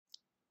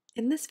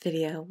In this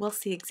video, we'll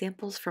see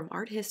examples from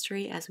art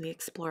history as we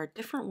explore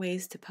different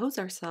ways to pose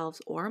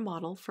ourselves or a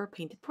model for a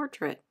painted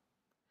portrait.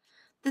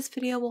 This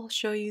video will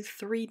show you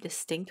 3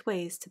 distinct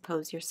ways to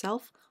pose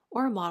yourself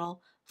or a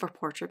model for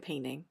portrait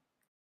painting.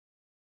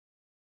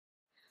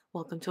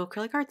 Welcome to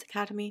Acrylic Arts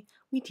Academy.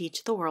 We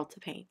teach the world to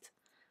paint.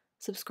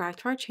 Subscribe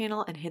to our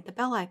channel and hit the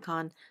bell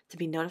icon to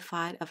be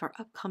notified of our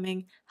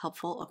upcoming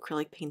helpful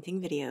acrylic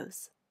painting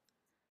videos.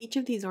 Each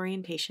of these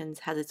orientations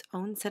has its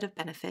own set of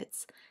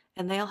benefits,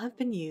 and they all have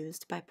been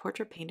used by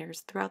portrait painters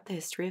throughout the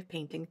history of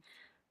painting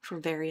for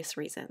various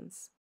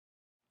reasons.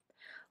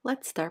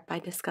 Let's start by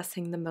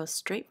discussing the most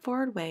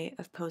straightforward way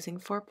of posing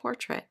for a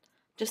portrait,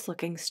 just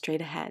looking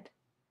straight ahead.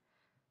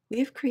 We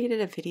have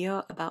created a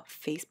video about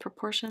face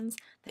proportions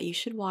that you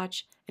should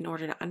watch in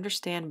order to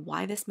understand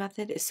why this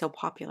method is so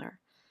popular.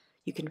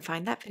 You can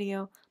find that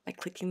video by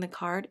clicking the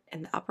card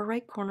in the upper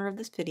right corner of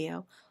this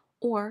video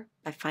or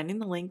by finding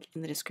the link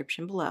in the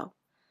description below.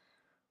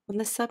 When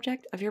the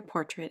subject of your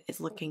portrait is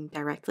looking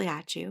directly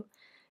at you,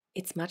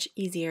 it's much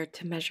easier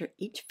to measure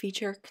each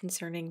feature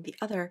concerning the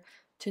other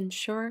to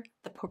ensure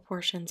the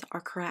proportions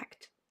are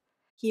correct.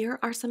 Here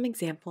are some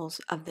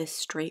examples of this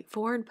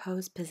straightforward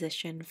pose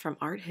position from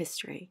art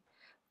history.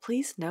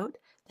 Please note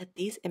that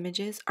these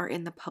images are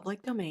in the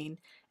public domain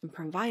and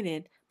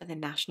provided by the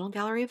National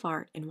Gallery of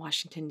Art in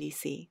Washington,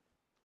 D.C.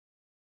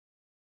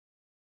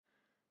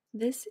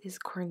 This is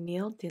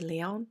Corneille de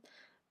Leon,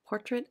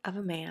 Portrait of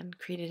a Man,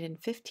 created in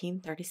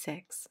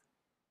 1536.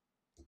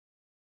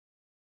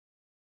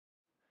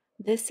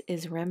 This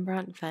is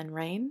Rembrandt van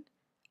Rijn,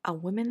 A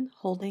Woman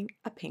Holding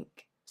a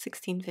Pink,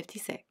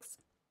 1656.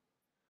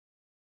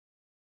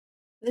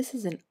 This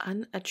is an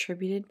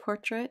unattributed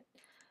portrait.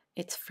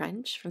 It's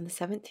French from the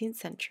 17th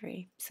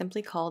century,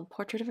 simply called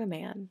Portrait of a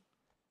Man.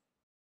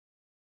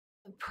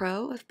 The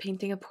pro of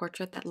painting a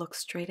portrait that looks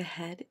straight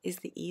ahead is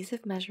the ease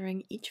of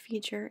measuring each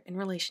feature in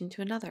relation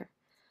to another.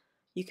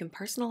 You can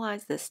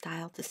personalize this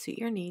style to suit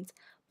your needs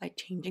by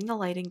changing the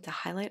lighting to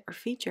highlight or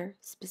feature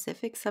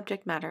specific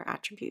subject matter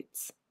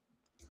attributes.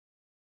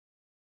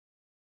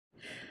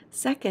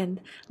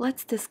 Second,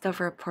 let's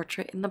discover a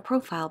portrait in the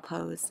profile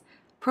pose.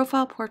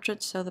 Profile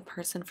portraits show the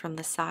person from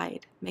the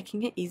side,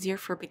 making it easier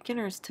for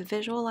beginners to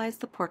visualize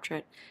the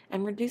portrait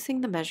and reducing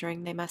the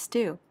measuring they must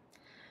do.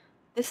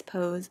 This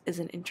pose is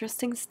an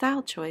interesting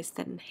style choice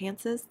that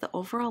enhances the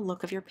overall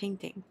look of your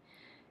painting.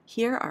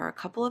 Here are a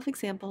couple of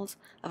examples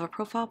of a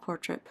profile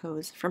portrait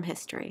pose from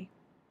history.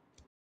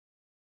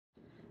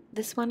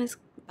 This one is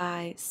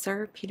by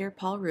Sir Peter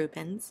Paul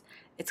Rubens.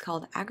 It's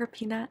called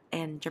Agrippina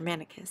and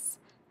Germanicus,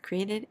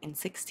 created in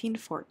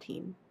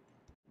 1614.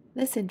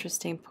 This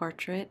interesting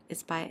portrait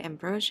is by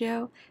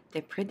Ambrogio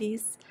de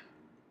Pridis,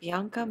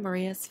 Bianca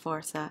Maria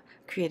Sforza,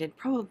 created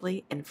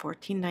probably in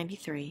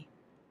 1493.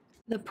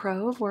 The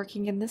pro of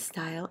working in this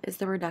style is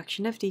the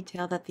reduction of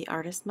detail that the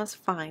artist must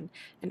find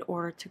in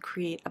order to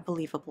create a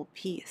believable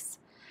piece.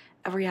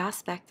 Every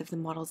aspect of the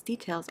model's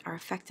details are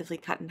effectively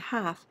cut in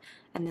half,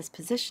 and this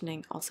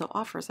positioning also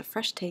offers a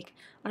fresh take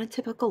on a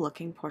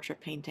typical-looking portrait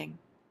painting.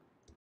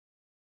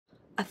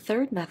 A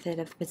third method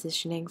of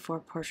positioning for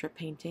portrait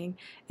painting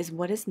is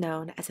what is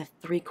known as a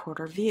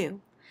three-quarter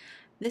view.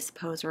 This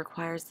pose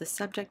requires the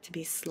subject to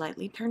be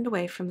slightly turned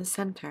away from the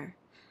center.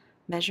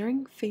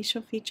 Measuring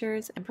facial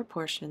features and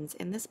proportions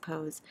in this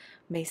pose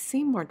may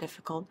seem more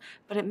difficult,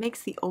 but it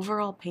makes the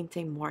overall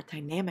painting more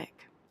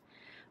dynamic.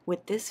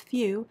 With this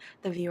view,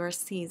 the viewer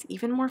sees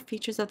even more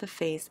features of the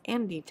face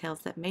and details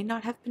that may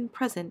not have been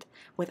present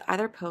with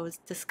either pose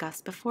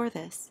discussed before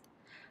this.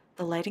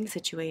 The lighting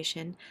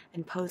situation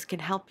and pose can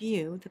help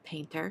you, the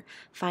painter,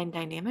 find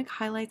dynamic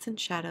highlights and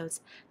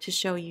shadows to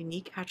show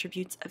unique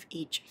attributes of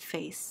each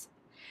face.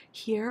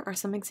 Here are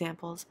some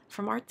examples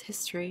from art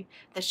history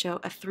that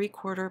show a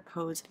three-quarter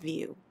pose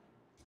view.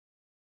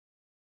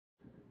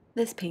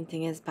 This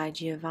painting is by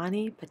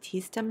Giovanni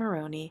Battista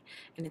Moroni,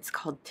 and it's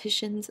called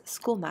Titian's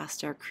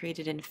Schoolmaster,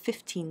 created in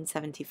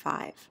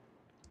 1575.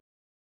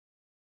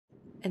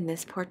 And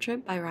this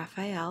portrait by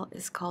Raphael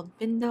is called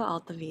Bindo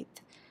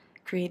Altavit,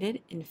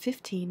 created in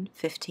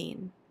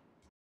 1515.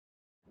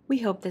 We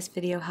hope this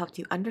video helped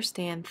you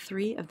understand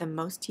 3 of the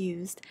most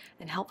used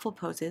and helpful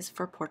poses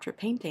for portrait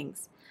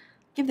paintings.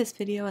 Give this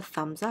video a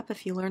thumbs up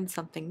if you learned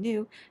something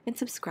new, and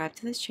subscribe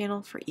to this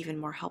channel for even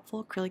more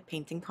helpful acrylic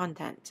painting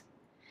content.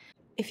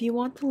 If you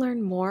want to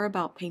learn more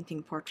about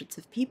painting portraits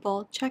of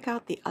people, check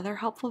out the other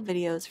helpful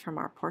videos from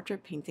our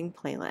portrait painting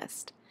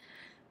playlist.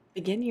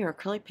 Begin your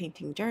acrylic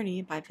painting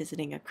journey by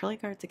visiting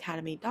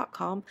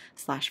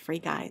acrylicartsacademy.com/free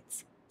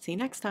guides. See you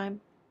next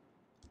time!